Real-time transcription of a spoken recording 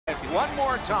one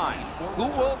more time. Who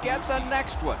will get the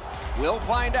next one? We'll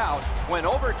find out when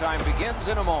overtime begins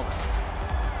in a moment.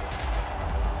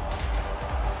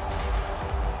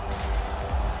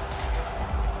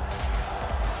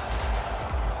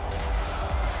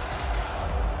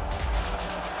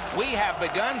 We have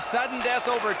begun sudden death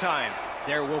overtime.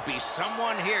 There will be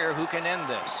someone here who can end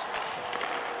this.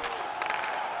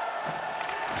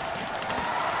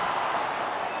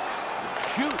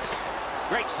 Shoots.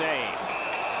 Great save.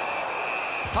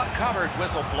 Puck covered,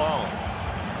 whistle blown.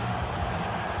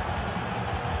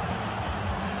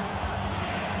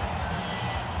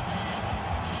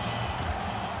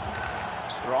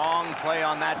 Strong play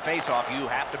on that faceoff. You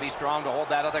have to be strong to hold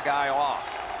that other guy off.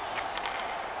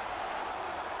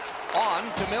 On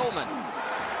to Millman.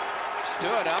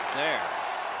 Stood up there.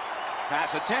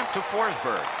 Pass attempt to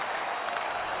Forsberg.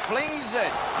 Flings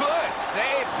it. Good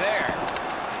save there.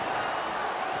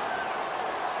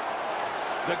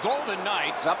 The Golden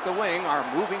Knights up the wing are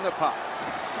moving the puck.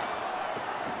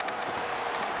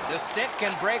 The stick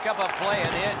can break up a play,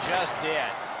 and it just did.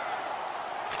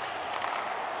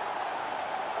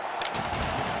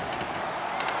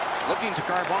 Looking to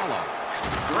Carvalho.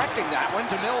 Directing that one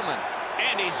to Millman.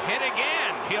 And he's hit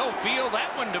again. He'll feel that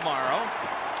one tomorrow.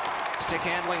 Stick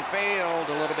handling failed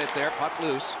a little bit there. Puck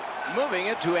loose. Moving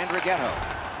it to Andrighetto.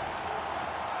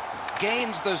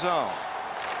 Gains the zone.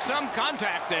 Some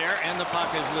contact there, and the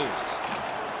puck is loose.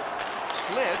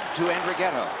 Slid to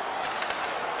Andrighetto.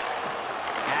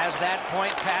 Has that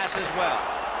point pass as well.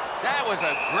 That was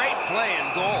a great play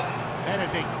and goal. That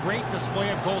is a great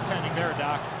display of goaltending there,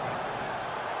 Doc.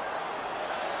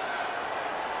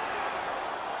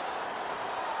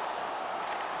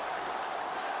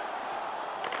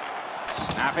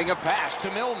 Snapping a pass to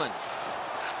Millman.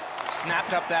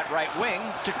 Snapped up that right wing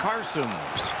to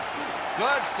Carstens.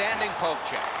 Good standing poke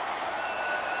check.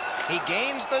 He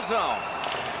gains the zone.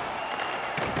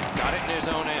 Got it in his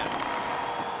own end.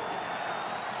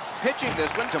 Pitching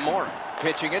this one to Morin.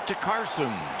 Pitching it to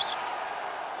Carstens.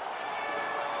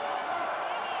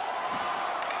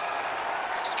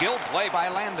 Skilled play by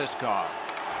Landeskog.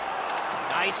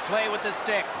 Nice play with the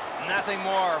stick. Nothing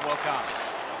more will come.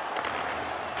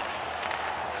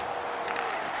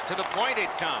 To the point it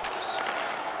comes.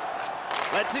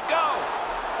 Lets it go.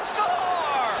 Score!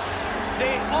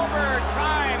 The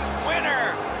overtime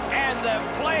winner. And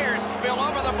the players spill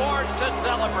over the boards to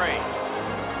celebrate.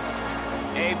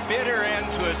 A bitter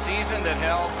end to a season that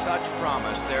held such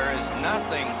promise. There is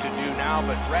nothing to do now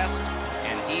but rest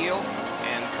and heal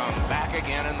and come back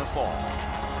again in the fall.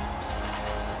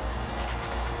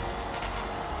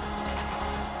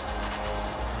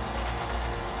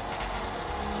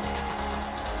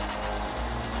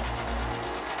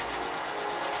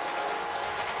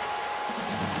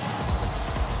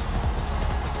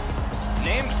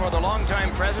 Named for the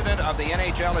longtime president of the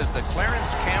NHL is the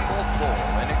Clarence Campbell Bowl,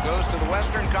 and it goes to the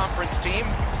Western Conference team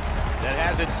that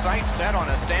has its sights set on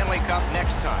a Stanley Cup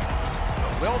next time.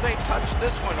 But will they touch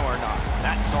this one or not?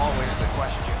 That's always the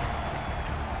question.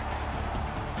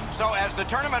 So as the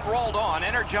tournament rolled on,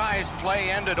 energized play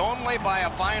ended only by a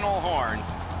final horn.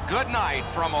 Good night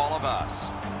from all of us.